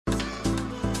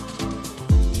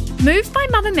Move by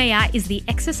Mamma Mia is the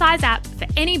exercise app for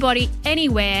anybody,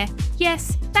 anywhere.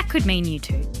 Yes, that could mean you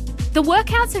too. The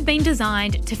workouts have been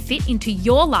designed to fit into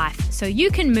your life so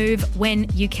you can move when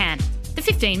you can. The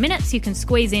 15 minutes you can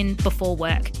squeeze in before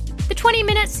work. The 20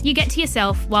 minutes you get to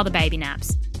yourself while the baby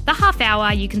naps. The half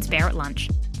hour you can spare at lunch.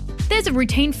 There's a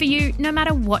routine for you no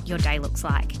matter what your day looks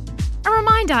like. A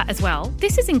reminder as well,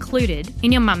 this is included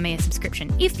in your Mamma Mia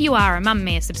subscription. If you are a Mamma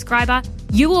Mia subscriber,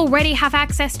 you already have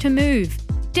access to Move.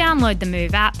 Download the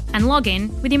Move app and log in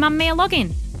with your Mamma Mia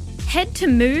login. Head to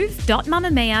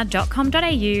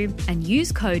move.mamamia.com.au and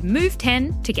use code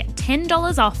MOVE10 to get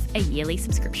 $10 off a yearly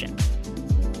subscription.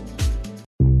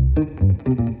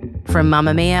 From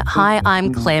Mamma Mia, hi,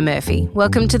 I'm Claire Murphy.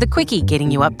 Welcome to The Quickie,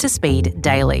 getting you up to speed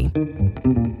daily.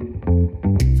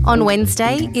 On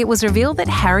Wednesday, it was revealed that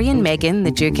Harry and Meghan,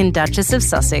 the Duke and Duchess of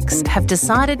Sussex, have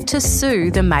decided to sue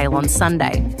the Mail on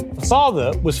Sunday. The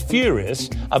father was furious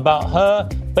about her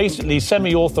basically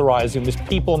semi-authorising this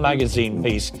People magazine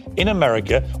piece in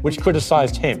America which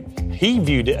criticised him. He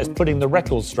viewed it as putting the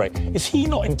record straight. Is he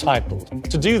not entitled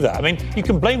to do that? I mean, you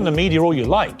can blame the media all you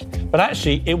like, but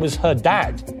actually it was her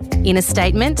dad. In a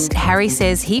statement, Harry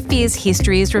says he fears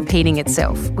history is repeating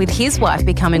itself, with his wife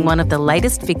becoming one of the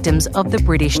latest victims of the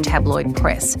British tabloid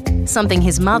press, something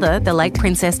his mother, the late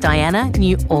Princess Diana,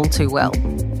 knew all too well.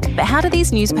 But how do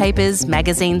these newspapers,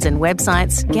 magazines and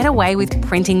websites get away with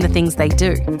printing the things they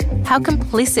do? How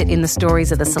complicit in the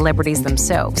stories are the celebrities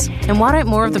themselves? And why don't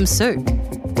more of them sue?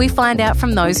 We find out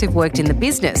from those who've worked in the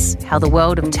business how the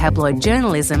world of tabloid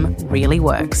journalism really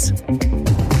works.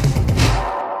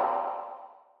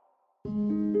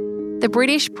 The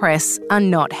British press are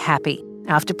not happy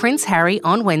after Prince Harry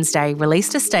on Wednesday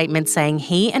released a statement saying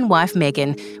he and wife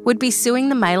Meghan would be suing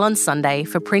the Mail on Sunday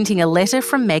for printing a letter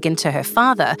from Meghan to her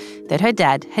father that her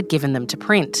dad had given them to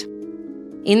print.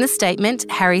 In the statement,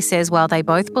 Harry says while they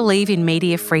both believe in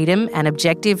media freedom and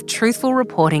objective, truthful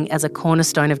reporting as a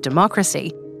cornerstone of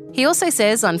democracy, he also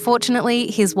says,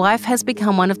 unfortunately, his wife has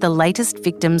become one of the latest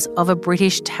victims of a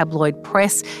British tabloid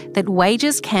press that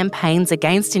wages campaigns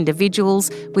against individuals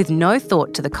with no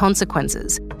thought to the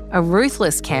consequences. A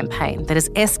ruthless campaign that has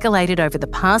escalated over the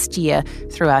past year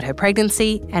throughout her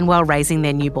pregnancy and while raising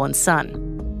their newborn son.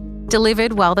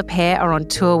 Delivered while the pair are on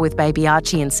tour with baby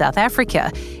Archie in South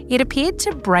Africa, it appeared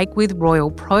to break with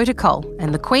royal protocol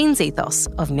and the Queen's ethos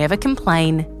of never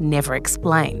complain, never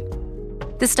explain.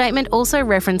 The statement also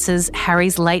references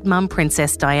Harry's late mum,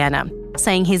 Princess Diana,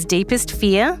 saying his deepest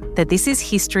fear that this is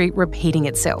history repeating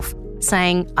itself,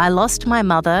 saying, "I lost my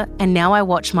mother and now I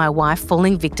watch my wife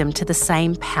falling victim to the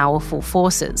same powerful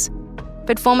forces."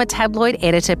 But former tabloid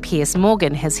editor Piers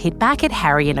Morgan has hit back at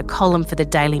Harry in a column for the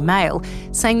Daily Mail,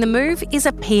 saying the move is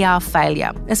a PR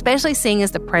failure, especially seeing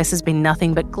as the press has been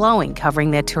nothing but glowing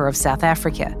covering their tour of South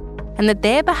Africa, and that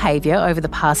their behaviour over the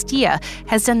past year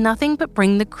has done nothing but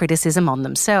bring the criticism on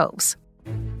themselves.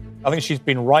 I think she's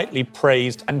been rightly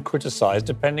praised and criticised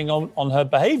depending on her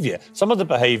behaviour. Some of the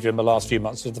behaviour in the last few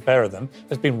months of the pair of them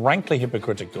has been rankly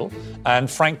hypocritical and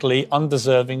frankly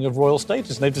undeserving of royal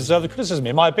status. And they've deserved the criticism,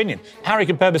 in my opinion. Harry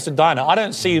compared this to Diana. I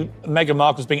don't see Meghan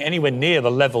Markle as being anywhere near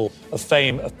the level of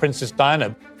fame of Princess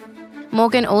Diana.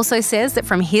 Morgan also says that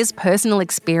from his personal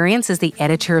experience as the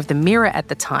editor of The Mirror at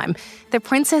the time, that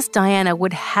Princess Diana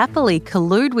would happily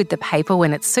collude with the paper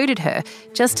when it suited her,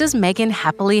 just as Meghan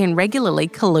happily and regularly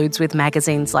colludes with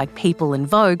magazines like People and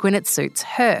Vogue when it suits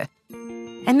her.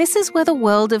 And this is where the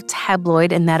world of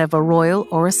tabloid and that of a royal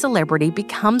or a celebrity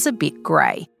becomes a bit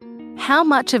grey. How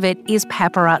much of it is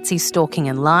paparazzi stalking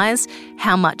and lies?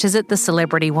 How much is it the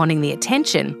celebrity wanting the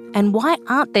attention? And why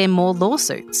aren't there more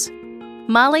lawsuits?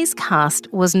 Marley's cast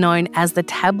was known as the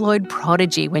tabloid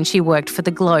prodigy when she worked for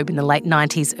The Globe in the late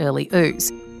 90s, early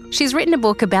ooze. She's written a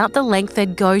book about the length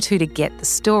they'd go to get the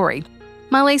story.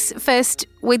 Marley's, first,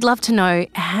 we'd love to know,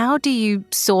 how do you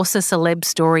source a celeb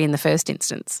story in the first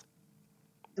instance?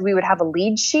 We would have a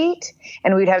lead sheet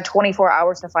and we'd have 24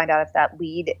 hours to find out if that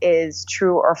lead is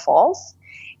true or false.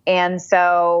 And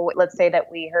so let's say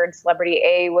that we heard celebrity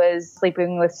A was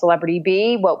sleeping with celebrity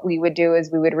B. What we would do is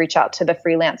we would reach out to the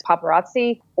freelance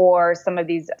paparazzi or some of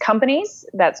these companies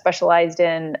that specialized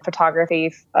in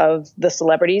photography of the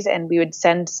celebrities, and we would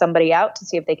send somebody out to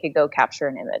see if they could go capture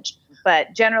an image.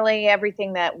 But generally,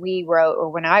 everything that we wrote, or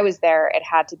when I was there, it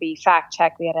had to be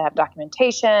fact-checked. We had to have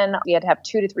documentation. We had to have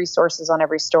 2 to 3 sources on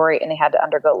every story, and they had to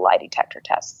undergo lie detector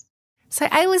tests. So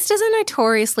A-listers are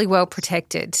notoriously well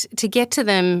protected. To get to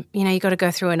them, you've got to go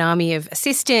through an army of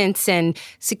assistants and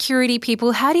security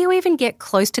people. How do you even get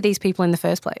close to these people in the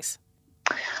first place?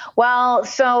 Well,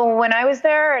 so when I was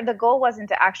there, the goal wasn't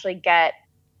to actually get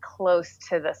close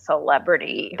to the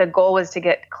celebrity. The goal was to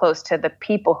get close to the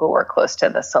people who were close to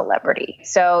the celebrity.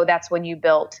 So that's when you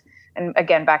built, and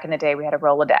again, back in the day, we had a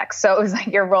Rolodex. So it was like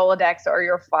your Rolodex or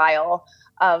your file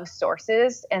of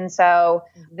sources. And so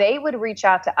they would reach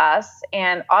out to us.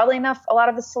 And oddly enough, a lot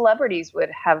of the celebrities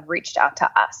would have reached out to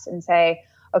us and say,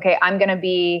 okay, I'm going to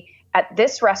be at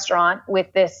this restaurant with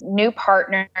this new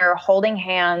partner holding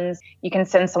hands. You can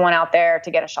send someone out there to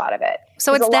get a shot of it.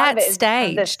 So it's that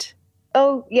staged.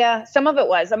 Oh, yeah. Some of it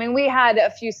was. I mean, we had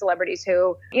a few celebrities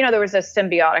who, there was a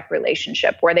symbiotic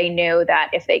relationship where they knew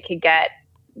that if they could get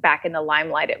back in the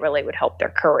limelight, it really would help their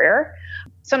career.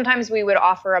 Sometimes we would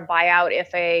offer a buyout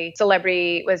if a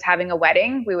celebrity was having a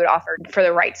wedding. We would offer for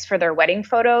the rights for their wedding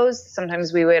photos.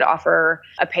 Sometimes we would offer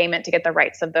a payment to get the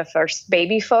rights of the first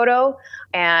baby photo.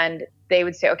 And they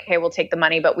would say, okay, we'll take the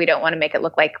money, but we don't want to make it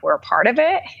look like we're a part of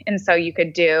it. And so you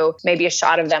could do maybe a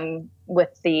shot of them with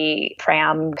the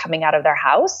pram coming out of their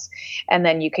house, and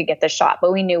then you could get the shot.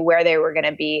 But we knew where they were going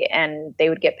to be and they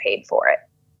would get paid for it.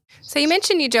 So you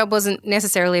mentioned your job wasn't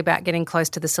necessarily about getting close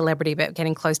to the celebrity, but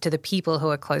getting close to the people who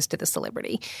are close to the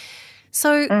celebrity.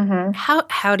 So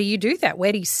how do you do that?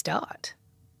 Where do you start?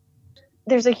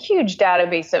 There's a huge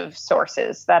database of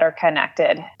sources that are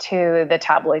connected to the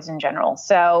tabloids in general.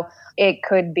 So it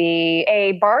could be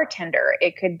a bartender,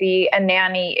 it could be a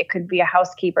nanny, it could be a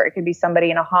housekeeper, it could be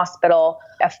somebody in a hospital,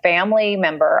 a family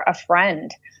member, a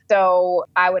friend. So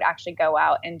I would actually go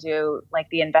out and do like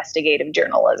the investigative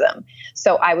journalism.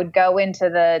 So I would go into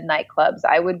the nightclubs.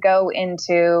 I would go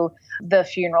into the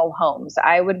funeral homes.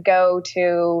 I would go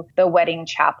to the wedding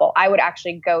chapel. I would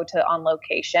actually go to on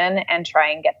location and try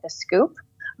and get the scoop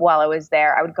while I was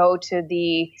there. I would go to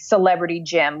the celebrity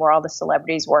gym where all the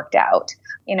celebrities worked out,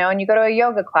 and you go to a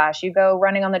yoga class, you go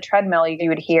running on the treadmill, you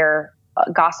would hear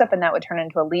gossip, and that would turn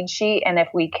into a lead sheet. And if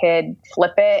we could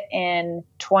flip it in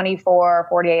 24,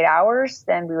 48 hours,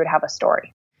 then we would have a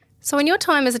story. So in your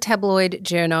time as a tabloid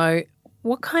journo,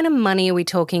 what kind of money are we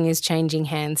talking is changing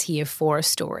hands here for a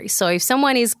story? So if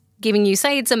someone is giving you,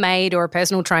 say it's a maid or a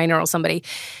personal trainer or somebody,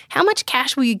 how much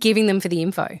cash were you giving them for the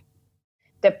info?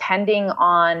 Depending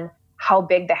on how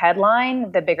big the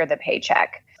headline, the bigger the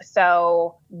paycheck.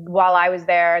 So while I was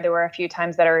there were a few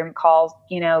times that I recall,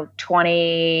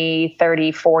 20,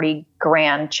 30, 40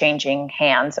 grand changing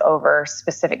hands over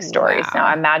specific stories. Wow. Now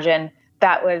I imagine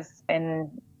that was in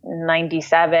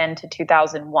 97 to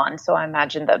 2001. So I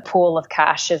imagine the pool of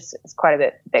cash is quite a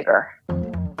bit bigger.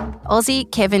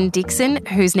 Aussie Kevin Dixon,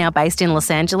 who's now based in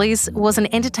Los Angeles, was an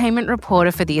entertainment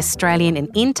reporter for The Australian and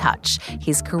In Touch,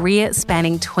 his career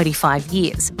spanning 25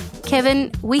 years.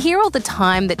 Kevin, we hear all the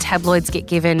time that tabloids get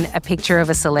given a picture of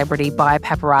a celebrity by a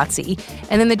paparazzi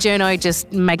and then the journo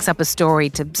just makes up a story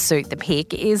to suit the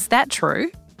pic. Is that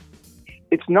true?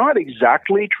 It's not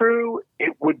exactly true.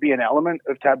 It would be an element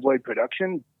of tabloid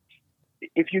production.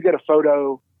 If you get a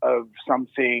photo of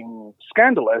something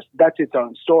scandalous, that's its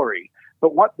own story.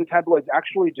 But what the tabloids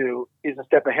actually do is a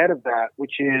step ahead of that,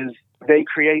 which is they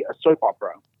create a soap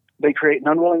opera. They create an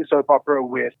unwilling soap opera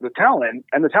with the talent,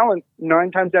 and the talent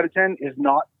 9 times out of 10 is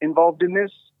not involved in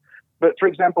this. But for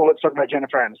example, let's talk about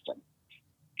Jennifer Aniston.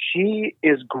 She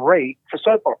is great for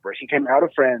soap opera. She came out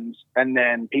of Friends, and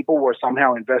then people were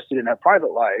somehow invested in her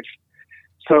private life.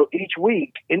 So each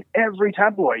week, in every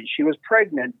tabloid, she was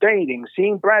pregnant, dating,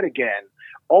 seeing Brad again,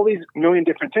 all these million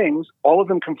different things, all of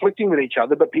them conflicting with each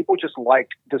other, but people just like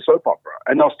the soap opera.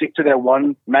 And they'll stick to their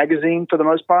one magazine for the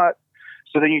most part.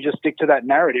 So then you just stick to that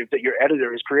narrative that your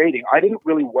editor is creating. I didn't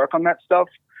really work on that stuff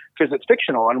because it's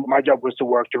fictional. And my job was to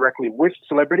work directly with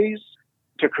celebrities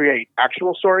to create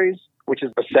actual stories, which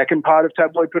is the second part of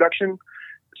tabloid production.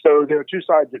 So there are two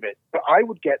sides of it. But I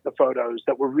would get the photos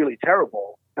that were really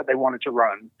terrible that they wanted to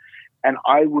run. And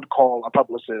I would call a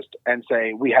publicist and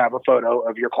say, we have a photo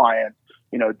of your client,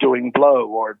 doing blow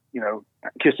or,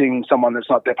 kissing someone that's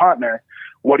not their partner.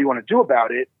 What do you want to do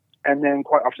about it? And then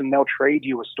quite often they'll trade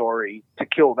you a story to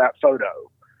kill that photo.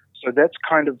 So that's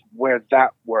kind of where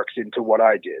that works into what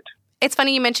I did. It's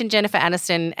funny you mentioned Jennifer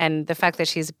Aniston and the fact that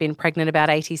she's been pregnant about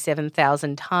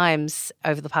 87,000 times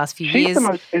over the past few years. She's the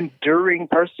most enduring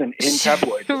person in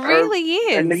tabloids. She really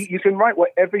is. And you can write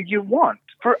whatever you want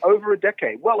for over a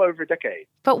decade, well over a decade.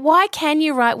 But why can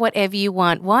you write whatever you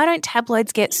want? Why don't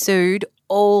tabloids get sued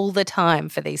all the time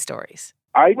for these stories?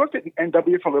 I worked at the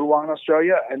NW for a little while in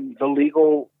Australia, and the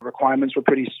legal requirements were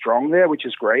pretty strong there, which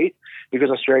is great because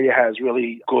Australia has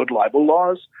really good libel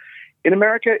laws. In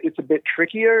America, it's a bit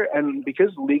trickier, and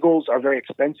because legals are very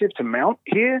expensive to mount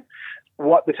here,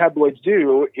 what the tabloids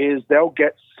do is they'll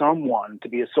get someone to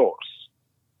be a source.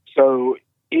 So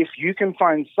if you can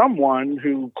find someone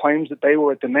who claims that they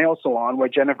were at the nail salon where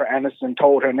Jennifer Aniston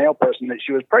told her nail person that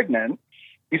she was pregnant,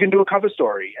 you can do a cover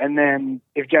story. And then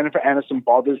if Jennifer Aniston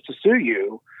bothers to sue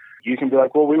you, you can be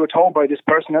like, well, we were told by this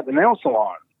person at the nail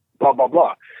salon, blah, blah,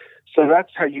 blah. So that's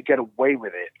how you get away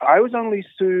with it. I was only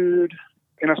sued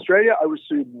in Australia. I was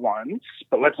sued once,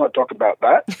 but let's not talk about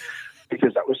that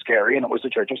because that was scary and it was the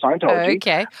Church of Scientology.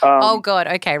 Okay. Oh, God.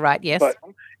 Okay, right. Yes. But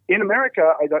in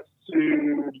America, I got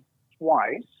sued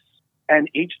twice, and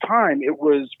each time it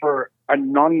was for a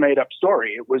non-made-up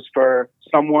story. It was for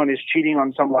someone is cheating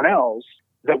on someone else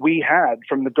that we had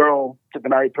from the girl that the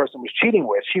married person was cheating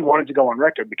with. She wanted to go on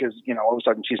record because, all of a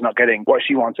sudden she's not getting what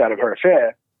she wants out of her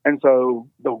affair. And so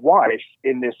the wife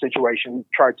in this situation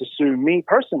tried to sue me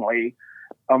personally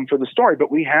for the story,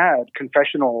 but we had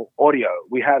confessional audio.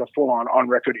 We had a full-on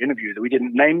on-record interview that we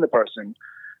didn't name the person,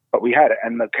 but we had it,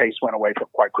 and the case went away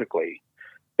quite quickly.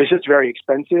 It's just very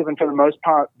expensive, and for the most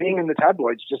part, being in the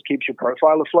tabloids just keeps your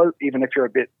profile afloat, even if you're a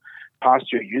bit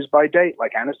past your use-by date,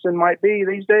 like Aniston might be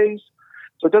these days.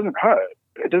 So it doesn't hurt.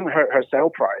 It doesn't hurt her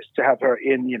sale price to have her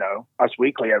in, Us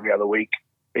Weekly every other week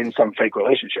in some fake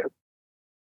relationship.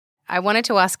 I wanted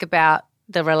to ask about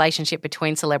the relationship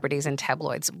between celebrities and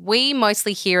tabloids. We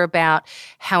mostly hear about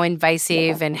how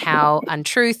invasive and how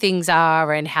untrue things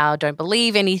are and how don't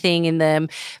believe anything in them.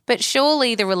 But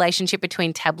surely the relationship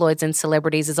between tabloids and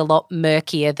celebrities is a lot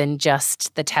murkier than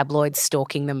just the tabloids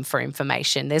stalking them for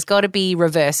information. There's got to be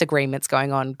reverse agreements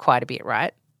going on quite a bit,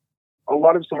 right? A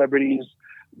lot of celebrities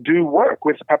do work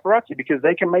with paparazzi because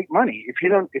they can make money. If you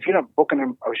don't book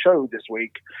a show this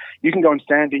week, you can go and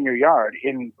stand in your yard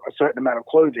in a certain amount of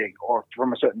clothing or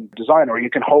from a certain designer, or you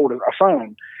can hold a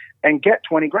phone and get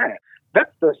 20 grand.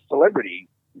 That's the celebrity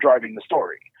driving the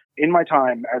story. In my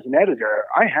time as an editor,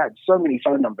 I had so many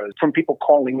phone numbers from people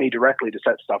calling me directly to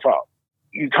set stuff up.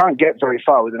 You can't get very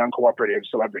far with an uncooperative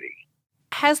celebrity.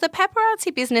 Has the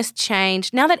paparazzi business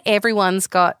changed now that everyone's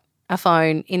got a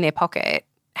phone in their pocket?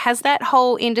 Has that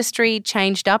whole industry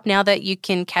changed up now that you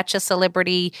can catch a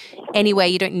celebrity anywhere?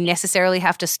 You don't necessarily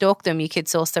have to stalk them. You could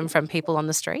source them from people on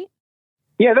the street?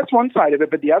 Yeah, that's one side of it.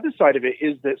 But the other side of it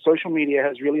is that social media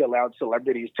has really allowed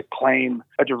celebrities to claim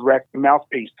a direct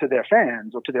mouthpiece to their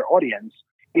fans or to their audience.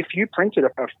 If you printed a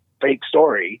fake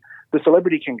story, the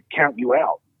celebrity can count you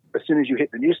out as soon as you hit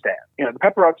the newsstand. The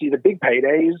paparazzi, the big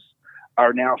paydays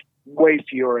are now way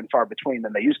fewer and far between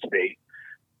than they used to be.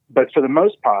 But for the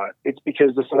most part, it's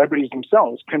because the celebrities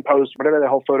themselves can post whatever the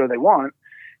whole photo they want,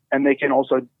 and they can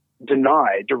also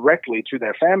deny directly to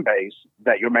their fan base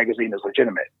that your magazine is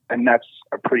legitimate. And that's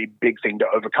a pretty big thing to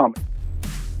overcome.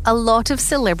 A lot of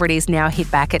celebrities now hit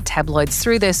back at tabloids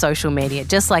through their social media,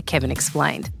 just like Kevin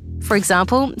explained. For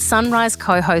example, Sunrise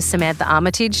co-host Samantha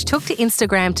Armitage took to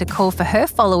Instagram to call for her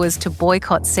followers to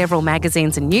boycott several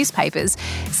magazines and newspapers,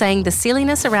 saying the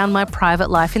silliness around my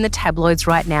private life in the tabloids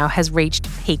right now has reached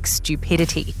peak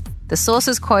stupidity. The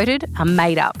sources quoted are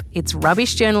made up. It's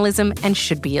rubbish journalism and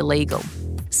should be illegal.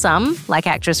 Some, like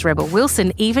actress Rebel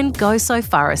Wilson, even go so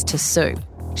far as to sue.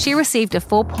 She received a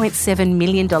 $4.7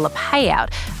 million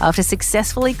payout after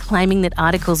successfully claiming that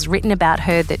articles written about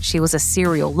her that she was a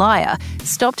serial liar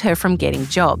stopped her from getting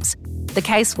jobs. The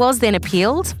case was then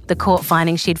appealed, the court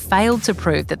finding she'd failed to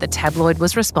prove that the tabloid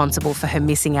was responsible for her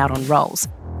missing out on roles.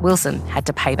 Wilson had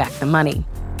to pay back the money.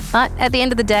 But at the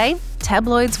end of the day,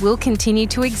 tabloids will continue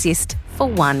to exist for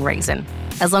one reason.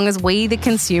 As long as we, the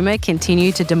consumer,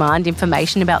 continue to demand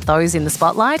information about those in the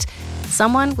spotlight,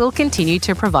 someone will continue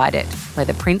to provide it,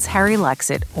 whether Prince Harry likes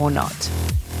it or not.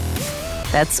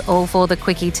 That's all for The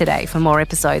Quickie today. For more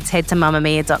episodes, head to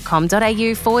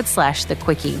mamamia.com.au/The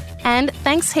Quickie. And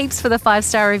thanks heaps for the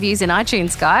 5-star reviews in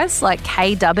iTunes, guys, like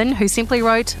Kay Dubbin, who simply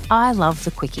wrote, "I love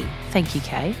The Quickie." Thank you,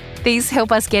 Kay. These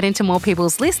help us get into more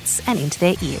people's lists and into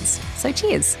their ears. So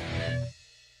cheers.